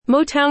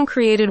Motown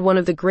created one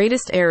of the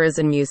greatest eras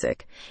in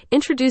music,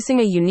 introducing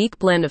a unique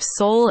blend of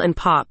soul and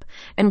pop,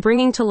 and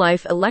bringing to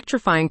life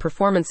electrifying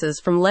performances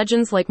from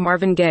legends like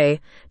Marvin Gaye,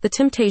 The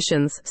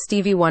Temptations,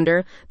 Stevie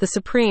Wonder, The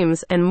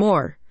Supremes, and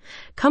more.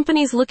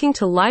 Companies looking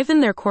to liven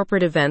their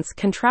corporate events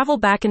can travel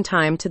back in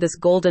time to this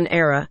golden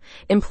era,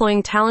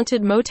 employing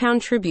talented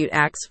Motown tribute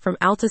acts from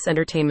Altus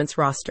Entertainment's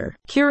roster.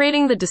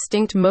 Curating the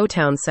distinct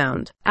Motown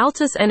sound.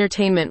 Altus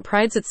Entertainment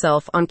prides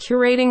itself on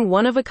curating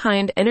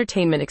one-of-a-kind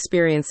entertainment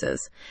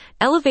experiences,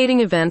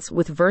 elevating events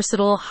with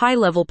versatile,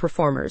 high-level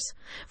performers.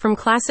 From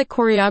classic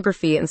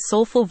choreography and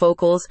soulful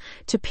vocals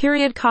to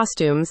period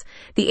costumes,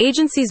 the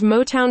agency's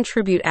Motown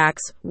tribute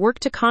acts work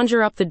to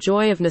conjure up the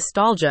joy of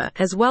nostalgia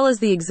as well as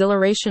the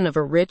exhilaration of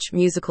a rich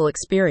musical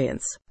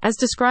experience. As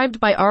described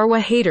by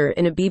Arwa Haider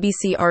in a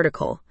BBC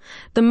article,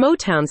 the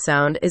Motown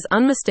sound is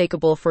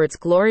unmistakable for its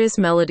glorious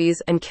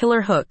melodies and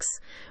killer hooks.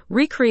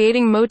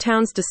 Recreating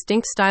Motown's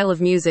distinct style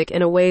of music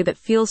in a way that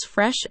feels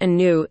fresh and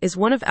new is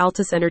one of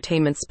Altus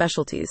Entertainment's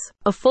specialties.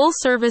 A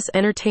full-service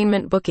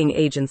entertainment booking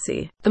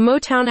agency. The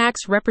Motown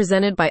acts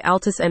represented by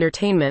Altus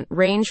Entertainment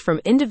range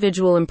from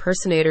individual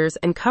impersonators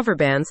and cover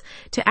bands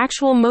to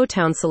actual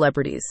Motown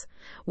celebrities.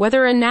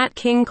 Whether a Nat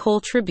King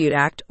Cole tribute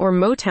act or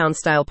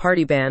Motown-style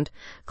party band,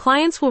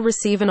 clients will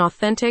receive an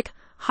authentic,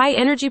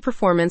 high-energy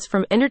performance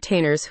from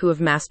entertainers who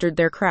have mastered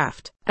their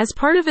craft. As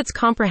part of its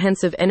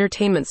comprehensive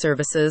entertainment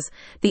services,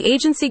 the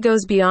agency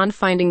goes beyond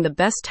finding the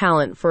best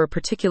talent for a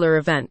particular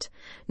event,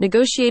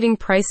 negotiating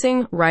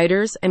pricing,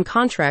 riders, and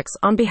contracts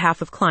on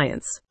behalf of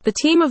clients. The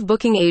team of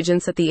booking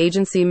agents at the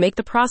agency make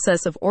the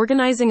process of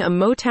organizing a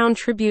Motown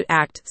tribute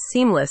act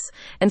seamless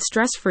and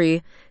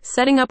stress-free,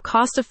 setting up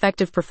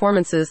cost-effective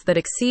performances that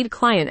exceed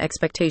client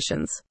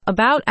expectations.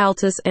 About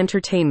Altus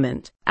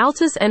Entertainment.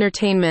 Altus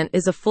Entertainment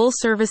is a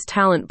full-service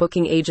talent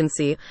booking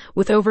agency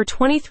with over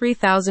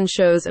 23,000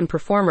 shows and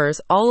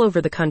performers all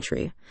over the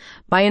country.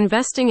 By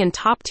investing in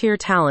top-tier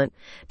talent,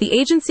 the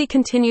agency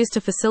continues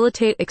to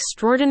facilitate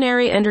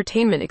extraordinary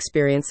entertainment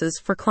experiences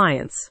for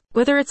clients.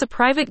 Whether it's a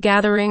private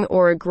gathering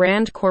or a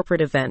grand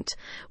corporate event,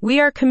 we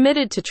are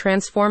committed to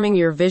transforming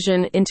your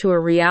vision into a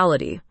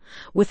reality.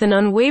 With an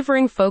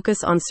unwavering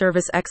focus on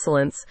service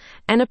excellence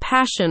and a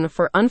passion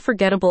for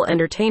unforgettable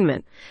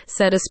entertainment,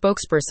 said a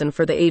spokesperson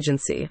for the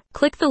agency.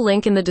 Click the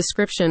link in the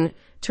description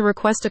to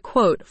request a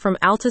quote from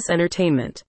Altus Entertainment.